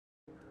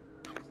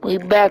We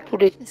back to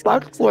the This guy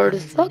spot looks like where he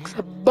the lives in sucks it.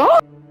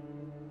 about.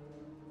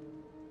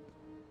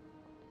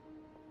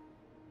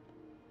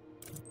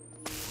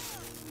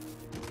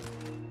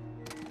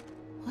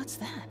 What's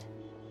that?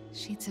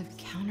 Sheets of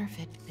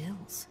counterfeit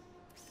bills.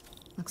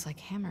 Looks like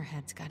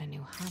Hammerhead's got a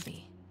new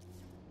hobby.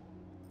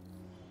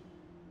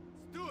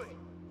 Stewie,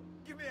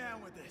 give me a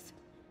hand with this.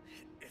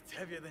 It's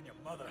heavier than your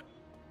mother.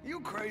 You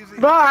crazy?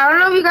 Bro, I don't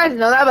know if you guys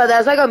know that, but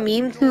that's like a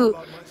meme too.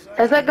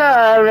 That's like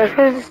a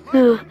reference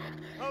to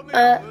Help me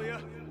out, will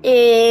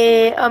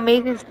ya?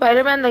 Amazing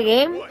Spider-Man the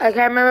game. I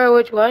can't remember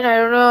which one. I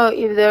don't know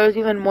if there was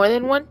even more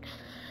than one.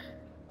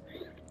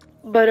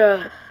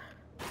 But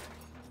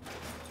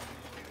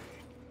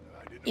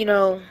you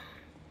know,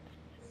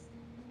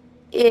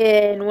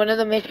 in one of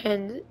the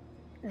missions,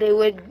 they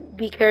would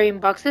be carrying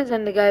boxes,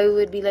 and the guy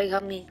would be like,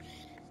 "Help me!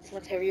 This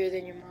one's heavier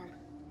than your mom."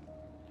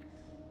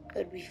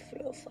 That'd be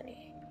real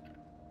funny.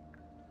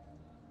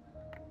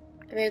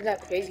 I mean, it's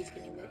not crazy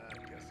funny, but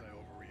I guess I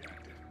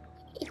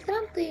overreacted. it's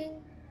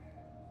something.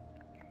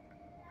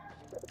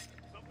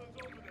 Something's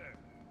over there.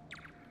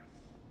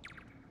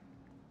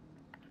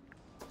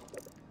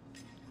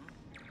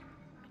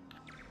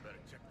 Better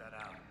check that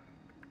out.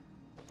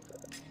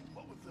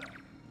 What was that?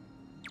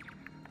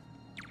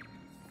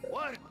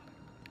 What?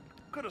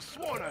 Could have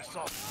sworn I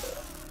saw.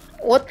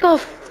 What the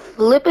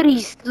flippity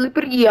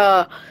slippery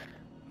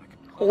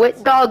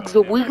wet dogs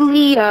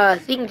wiggly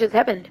thing just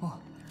happened? Oh,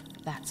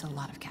 that's a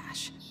lot of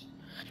cash.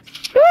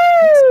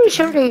 Sure,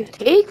 should I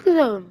take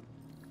them?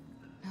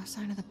 No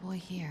sign of the boy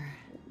here.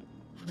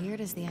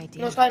 Weird as the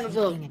idea No of sign of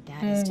being a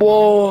dad is the to me.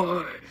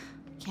 boy.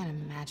 Can't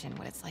imagine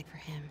what it's like for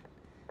him.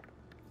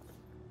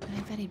 But I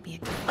bet he'd be a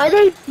good Are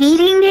they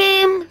feeding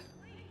him?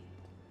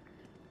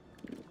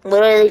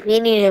 What are they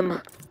feeding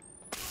him?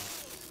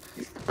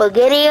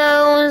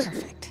 SpaghettiOs?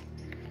 Perfect.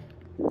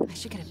 I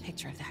should get a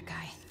picture of that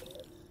guy.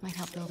 Might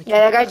help build a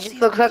Yeah, that guy case. just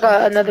looks like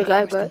another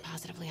guy, First and but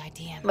positively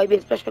ID him. might be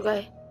a special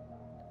guy.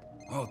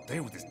 Oh,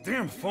 damn, with this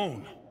damn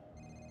phone.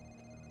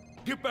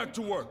 Get back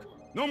to work.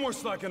 No more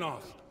slacking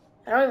off.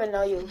 I don't even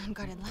know you. An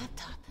unguarded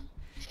laptop.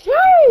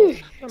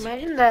 Sheesh!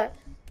 Imagine that.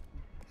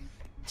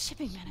 A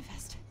shipping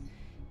manifest.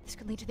 This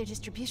could lead to their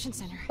distribution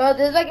center. Well,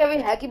 there's like every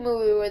hacking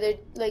movie where they're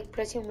like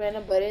pressing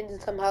random buttons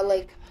and somehow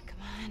like Come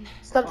on.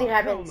 something Oh,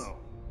 hell happens. no.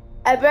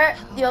 I bet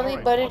the only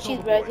Alright, button walk she's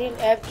overboard. pressing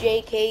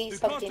FJK The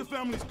something. Costa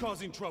family's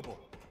causing trouble.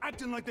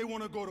 Acting like they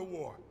want to go to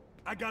war.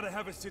 I gotta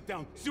have a sit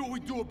down. See what we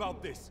do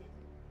about this.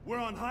 We're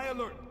on high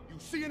alert. You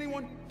see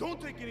anyone?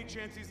 Don't take any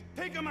chances.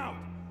 Take them out.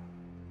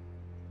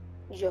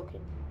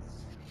 Joking.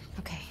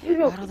 Okay, You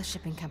got know- all the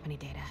shipping company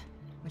data,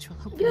 which will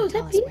hopefully Yo,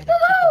 tell that us where pizza they're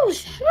keeping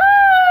house! the son.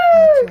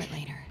 I'll look through Sheesh! it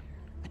later.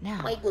 But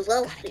now, Mike was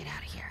gotta out. get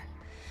out of here.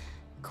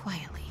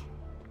 Quietly.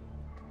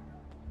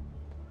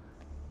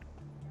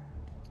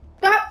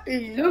 Stop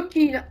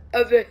looking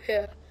over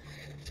here.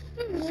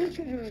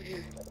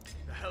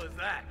 The hell is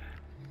that?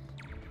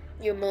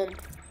 Your mom.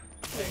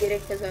 You did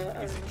it because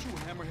Is it true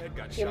Hammerhead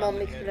got your shot mom in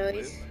the makes head noise. and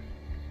lived?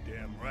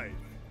 Damn right.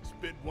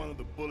 Spit one of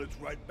the bullets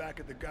right back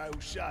at the guy who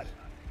shot him.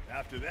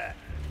 After that,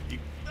 he...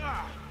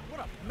 Ah!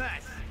 What a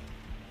mess!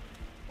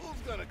 Who's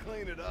gonna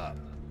clean it up?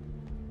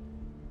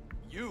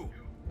 You.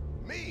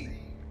 Me?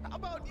 How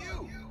about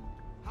you?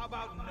 How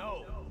about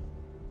no?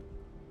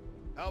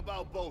 How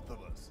about both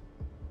of us?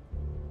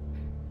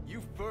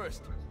 You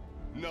first.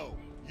 No,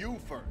 you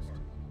first.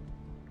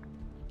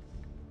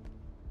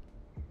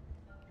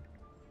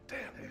 Damn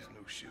these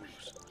new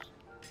shoes.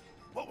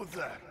 What was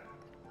that?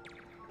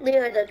 They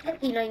are the I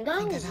think I've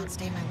 $59.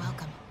 outstayed my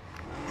welcome.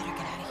 Better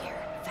get out of here.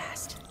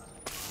 Fast.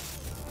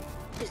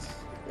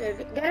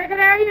 Get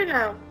out of here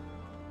now.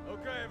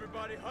 Okay,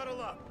 everybody,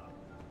 huddle up.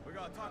 We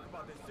gotta talk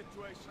about this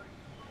situation.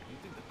 You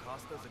think the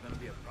Costas are gonna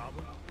be a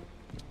problem?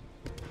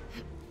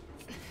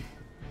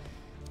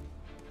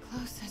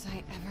 Close as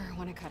I ever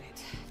want to cut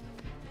it.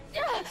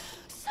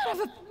 Son of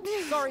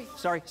a...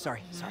 Sorry.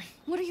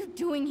 What are you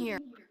doing here?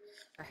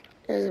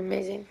 That was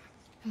amazing.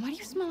 And why do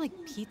you smell like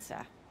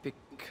pizza?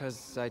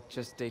 Because I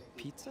just ate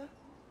pizza?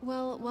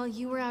 Well, while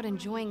you were out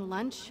enjoying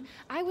lunch,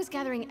 I was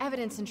gathering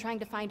evidence and trying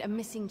to find a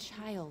missing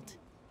child.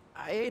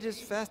 I ate as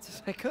fast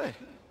as I could.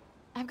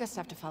 I've got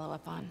stuff to follow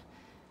up on.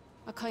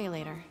 I'll call you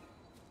later.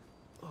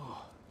 Note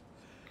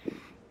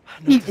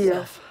to Yeah.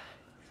 self.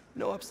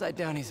 No upside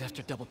downies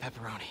after double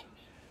pepperoni.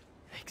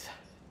 Thanks.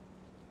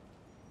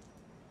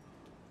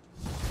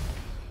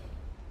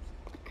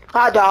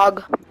 Hot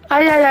dog.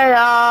 Ay, ay, ay,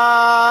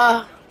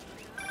 ay.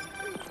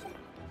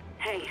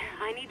 Hey,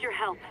 I need your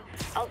help.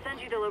 I'll send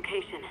you the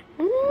location.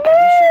 Woo!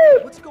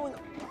 What's going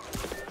on?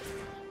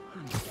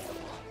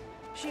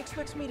 She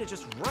expects me to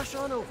just rush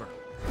on over.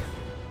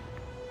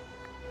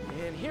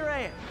 And here I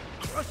am,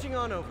 rushing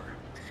on over.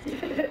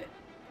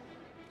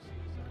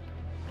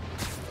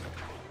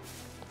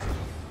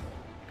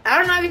 I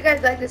don't know if you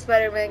guys like the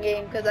Spider-Man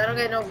game because I don't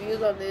get no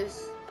views on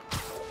this.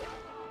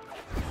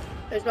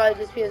 It's probably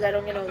just because I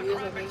don't get no views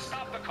on this.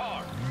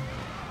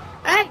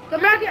 Hey,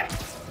 come back here!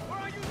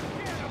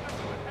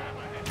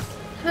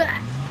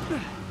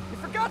 You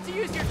forgot to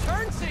use your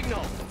turn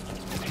signal.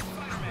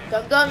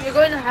 Dum Dum, you're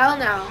going to hell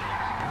now.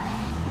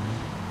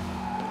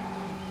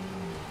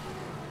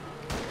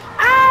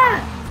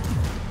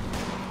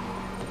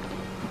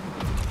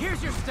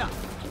 Here's your stuff.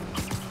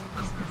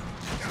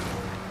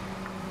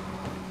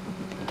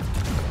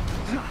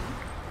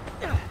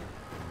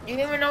 You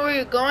even know where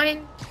you're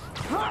going?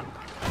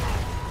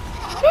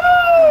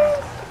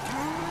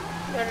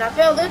 You're not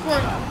fail this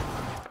one.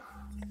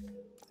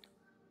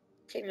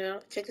 Check it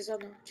out. Check this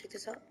out now. Check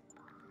this out.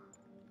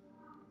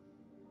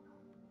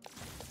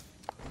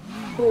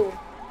 Cool.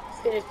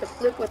 Finish the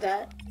flip with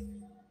that.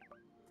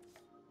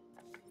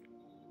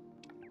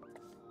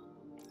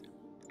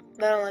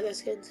 But I don't like that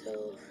skin,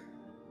 so.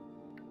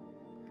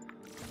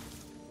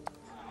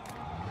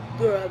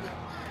 Grub.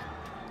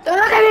 Don't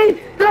look at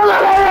me! Don't look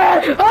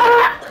at me!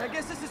 Ah! I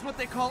guess this is what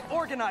they call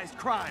organized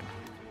crime.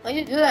 Why'd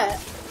you do that?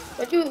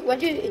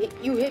 Why'd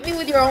you hit me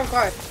with your own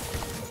car?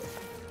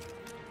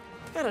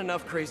 Got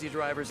enough crazy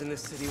drivers in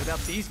this city without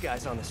these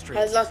guys on the I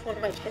streets. lost one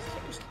of my chest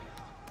hairs.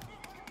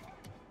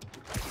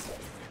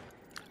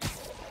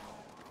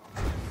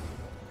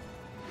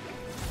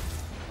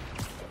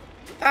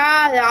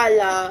 Ah la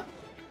la.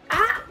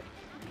 Ah!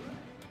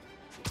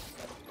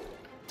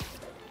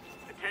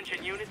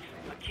 Attention units,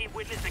 a key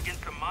witness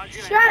against the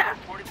Maggia Shut up!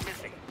 report is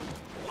missing.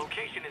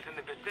 Location is in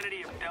the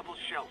vicinity of Devil's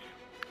Shelf.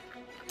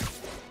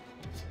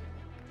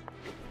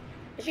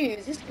 I should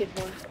use this good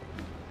one.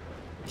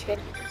 Check.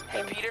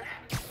 Hey, Peter.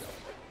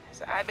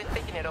 So I've been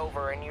thinking it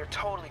over, and you're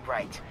totally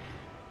right.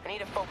 I need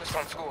to focus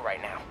on school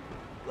right now.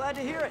 Glad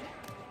to hear it.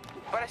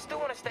 But I still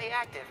want to stay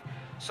active,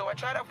 so I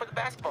tried out for the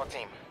basketball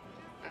team.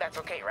 That's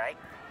okay, right?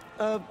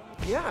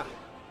 Yeah.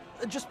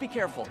 Just be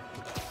careful.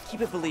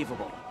 Keep it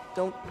believable.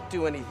 Don't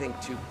do anything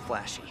too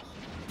flashy.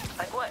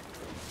 Like what?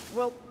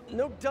 Well,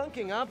 no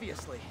dunking,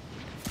 obviously.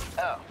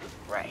 Oh,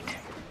 right.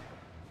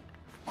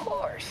 Of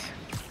course.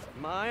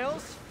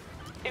 Miles?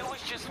 It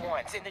was just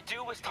once, and the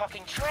dude was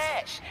talking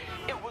trash.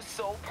 It was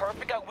so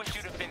perfect, I wish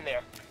you'd have been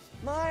there.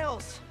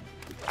 Miles!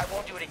 I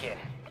won't do it again.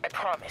 I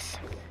promise.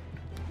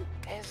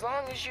 As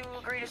long as you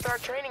agree to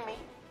start training me.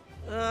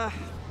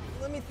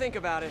 Let me think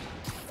about it.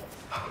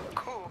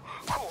 Cool,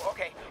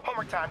 okay.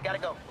 Homework time, gotta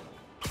go.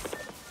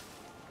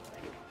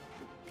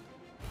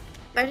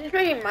 Imagine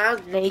training Miles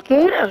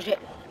naked? Oh shit.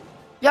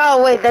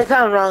 Yo, wait, that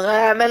sounds wrong.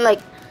 I meant like,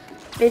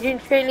 imagine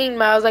training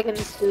Miles like in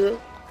the suit.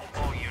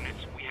 All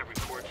units, we have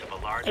reports of a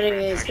large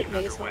Anyways, transaction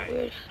make it sound underway,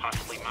 weird.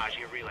 possibly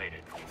Maggia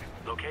related.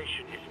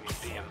 Location is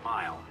Museum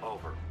Mile.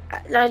 Over.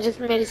 No, I just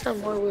made it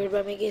sound more weird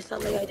by making it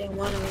sound like I didn't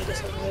want to make it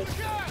sound weird.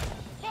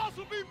 Boss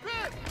will be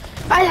pissed!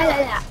 Ah, la, la,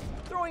 la.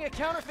 Throwing a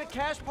counterfeit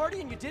cash party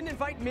and you didn't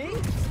invite me?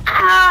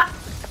 Ah!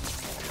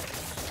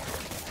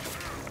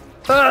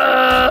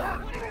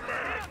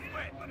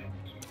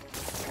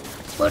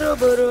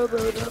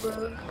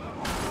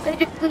 Let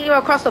me just clean you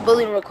across the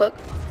building real quick.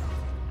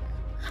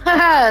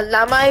 Haha,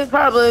 not my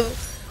problem.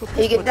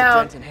 You get What's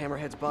down. a dent in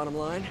Hammerhead's bottom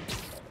line?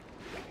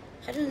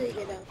 How do they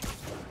get down?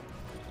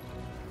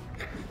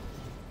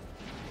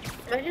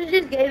 Imagine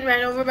just getting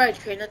ran over by a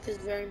train at this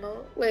very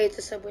moment. Wait, it's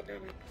a subway now.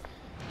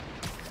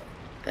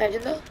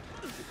 Imagine though.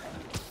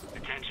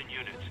 Attention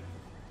units.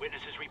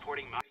 Witnesses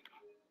reporting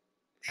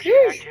Maggia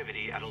Sheesh.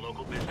 activity at a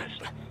local business.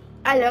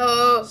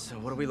 Hello. So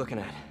what are we looking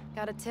at?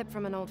 Got a tip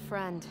from an old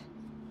friend.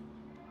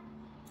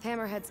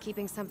 Hammerhead's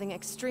keeping something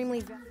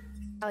extremely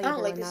I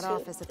don't valuable like in this that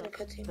suit. office at in the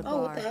cutscene. the Oh,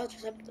 bar. what the hell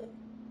just happened though?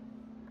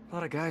 A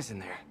lot of guys in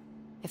there.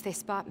 If they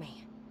spot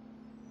me,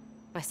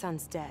 my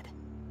son's dead.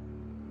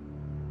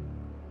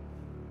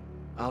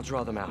 I'll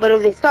draw them out. But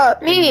if they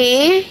stop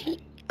me,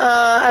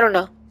 I don't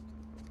know.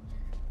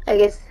 I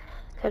guess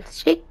that's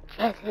shit.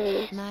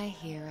 My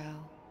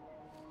hero.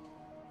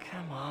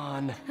 Come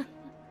on.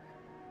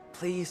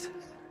 Please.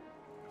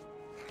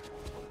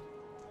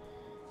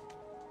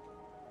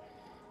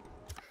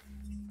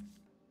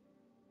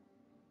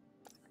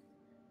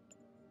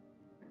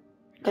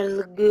 Gotta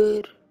look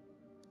good.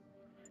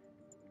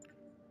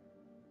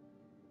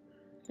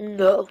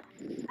 No.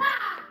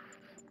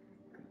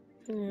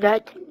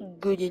 Not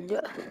good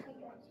enough.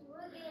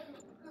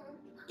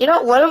 You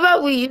know, what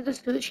about we use the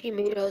suit she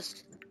made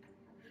us?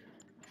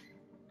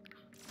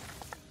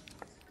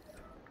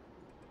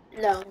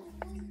 No.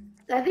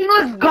 That thing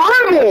was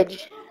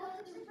garbage!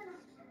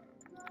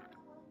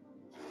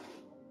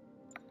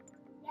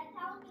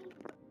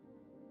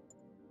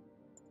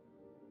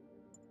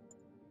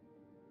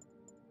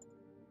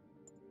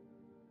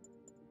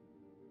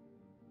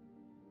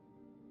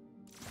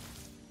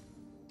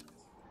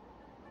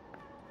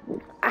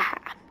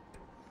 Ah.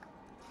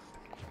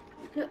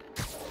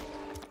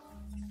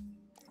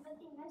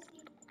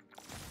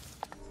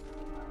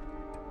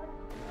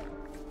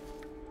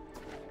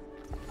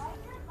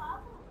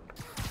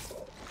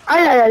 Ah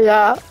la la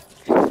la.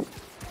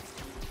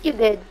 You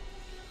did.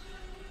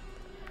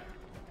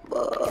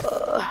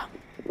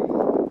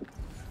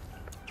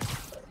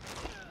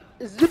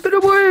 Zip it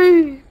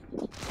away.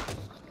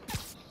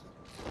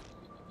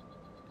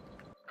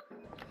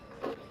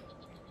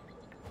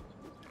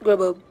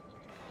 Grab up.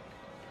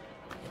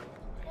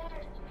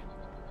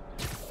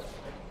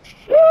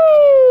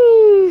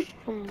 Sheesh.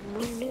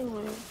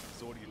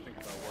 So what do you think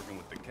about working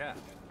with the cat?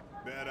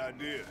 Bad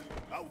idea.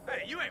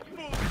 Hey, you ain't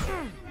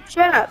fooling.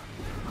 Shut up.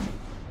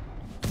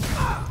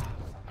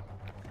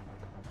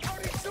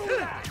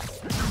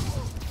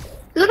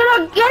 Look at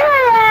him get him!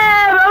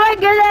 Oh my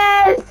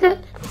goodness!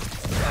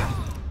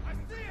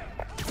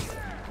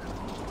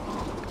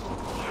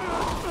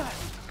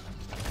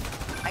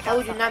 How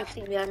would you not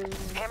see me? I'm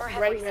Hammerhead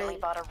right recently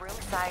bought a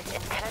room-sized,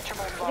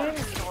 impenetrable vault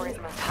to store his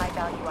most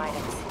high-value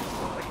items.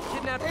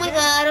 Kidnapped Oh my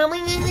god, oh my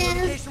goodness!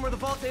 location where the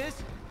vault is?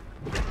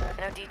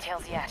 No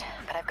details yet,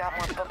 but I've got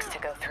more books to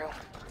go through.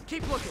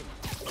 Keep looking.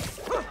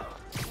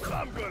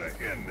 I'm gonna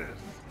end this.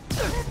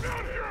 Come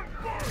down here and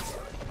first.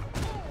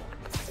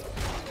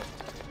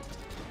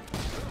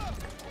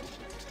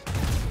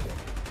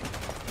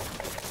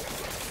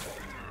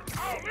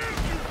 I'll end you.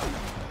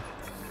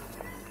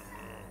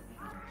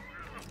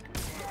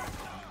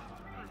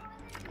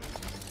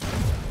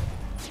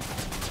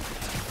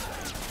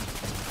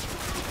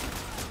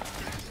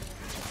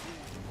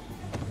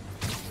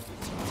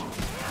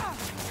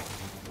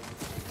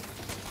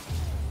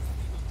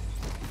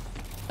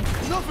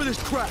 Enough of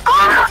this crap!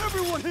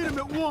 Everyone hit him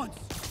at once!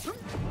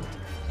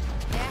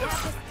 May I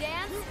have this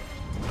dance?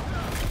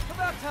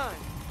 About time.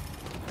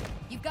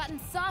 You've gotten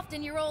soft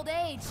in your old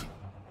age.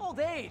 Old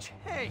age?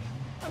 Hey,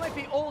 I might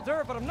be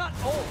older, but I'm not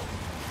old.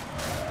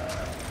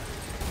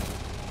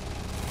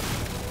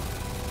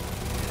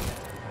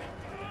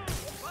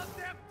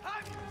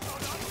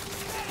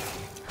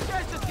 You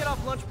guys just get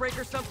off lunch break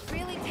or something?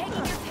 Really taking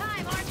your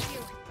time, aren't you?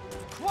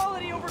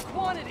 Quality over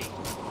quantity.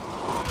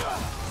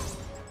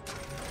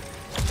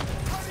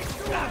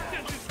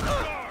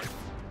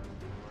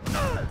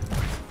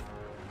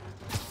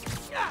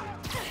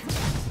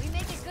 We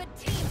make a good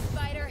team,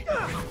 Spider.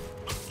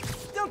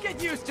 Don't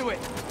get used to it.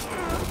 Fire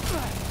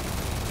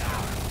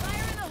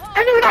in the hole!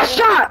 I just got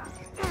shot!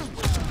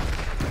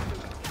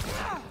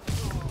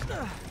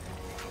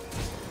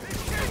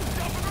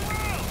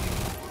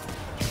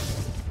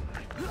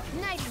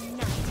 Nighty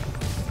night.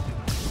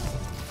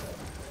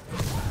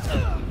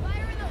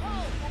 Fire in the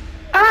hole!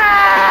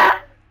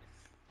 Ah!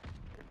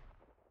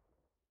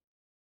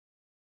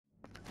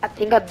 I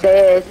think I'm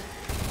dead.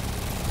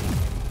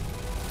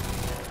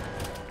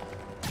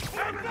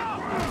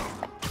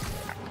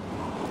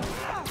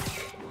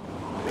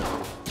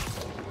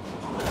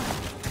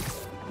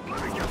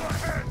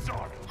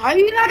 Are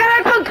you not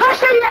gonna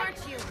concussion yet?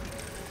 Aren't you?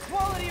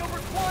 Quality over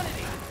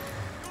quantity.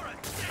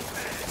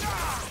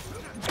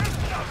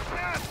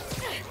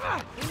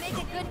 We make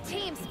a good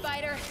team,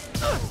 Spider.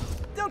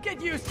 Don't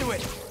get used to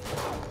it.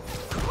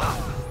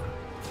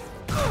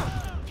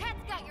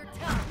 Cat's got your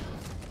tongue.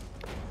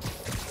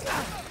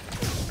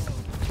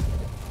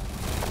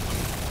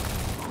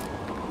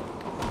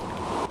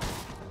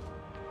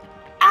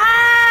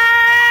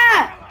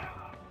 Ah!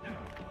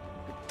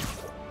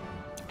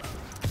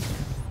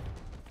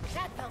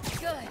 That felt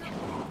good.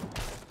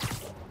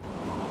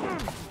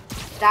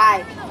 Die.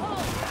 In the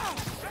hole!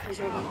 He's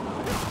ready.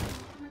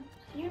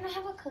 You don't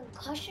have a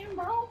concussion,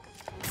 bro?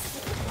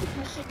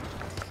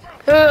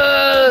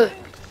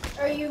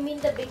 Or you mean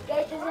the big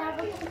guy doesn't have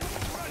a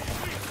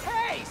concussion?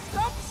 Hey,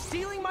 stop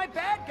stealing my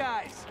bad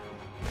guys.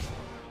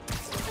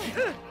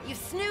 You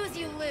snooze,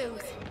 you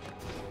lose.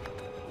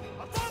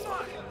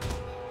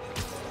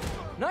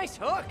 Nice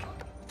hook.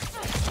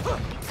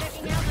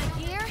 Checking out my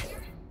gear?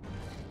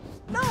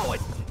 No,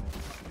 it's...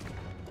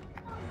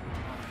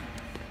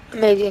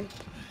 Amazing.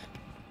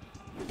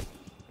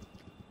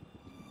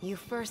 You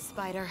first,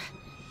 Spider.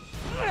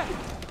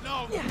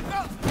 No. You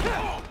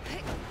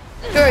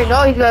already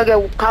know he's gonna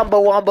get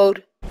combo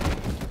womboed.